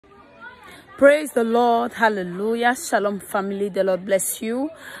Praise the Lord. Hallelujah. Shalom, family. The Lord bless you.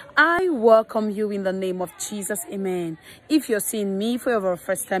 I welcome you in the name of Jesus. Amen. If you're seeing me for your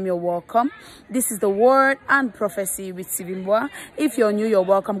first time, you're welcome. This is the word and prophecy with Stephen Bois. If you're new, you're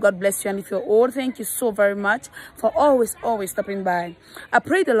welcome. God bless you. And if you're old, thank you so very much for always stopping by. I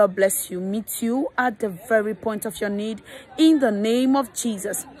pray the Lord bless you, meet you at the very point of your need in the name of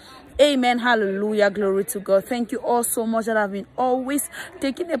Jesus. Amen. Hallelujah. Glory to God. Thank you all so much that have been always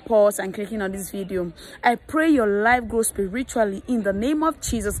taking a pause and clicking on this video. I pray your life grows spiritually in the name of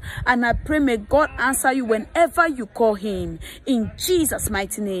Jesus. And I pray may God answer you whenever you call him. In Jesus'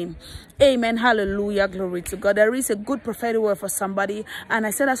 mighty name. Amen. Hallelujah. Glory to God. There is a good prophetic word for somebody. And I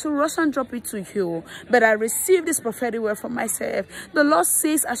said I should rush and drop it to you. But I received this prophetic word for myself. The Lord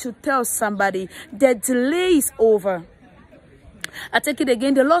says I should tell somebody the delay is over. I take it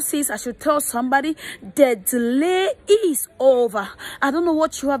again. The Lord says I should tell somebody the delay is over. I don't know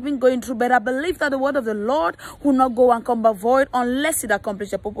what you have been going through, but I believe that the word of the Lord will not go and come back void unless it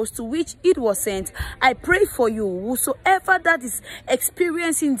accomplishes the purpose to which it was sent. I pray for you, whosoever that is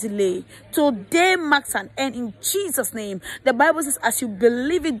experiencing delay, today marks an end in Jesus' name. The Bible says as you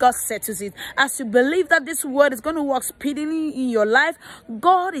believe it, God settles it. As you believe that this word is going to work speedily in your life,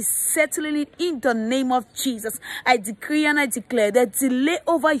 God is settling it in the name of Jesus. I decree and I declare the delay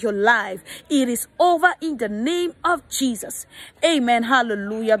over your life, it is over in the name of Jesus. Amen.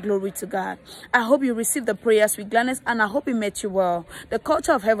 Hallelujah. Glory to God. I hope you receive the prayers with gladness, and I hope it met you well. The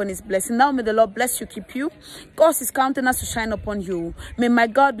culture of heaven is blessing. Now may the Lord bless you, keep you, cause his countenance to shine upon you. May my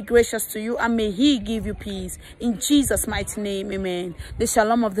God be gracious to you, and may he give you peace in Jesus' mighty name. Amen. The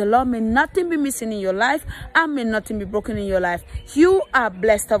shalom of the Lord, may nothing be missing in your life, and may nothing be broken in your life. You are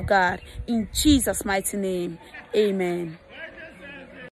blessed of God in Jesus' mighty name. Amen.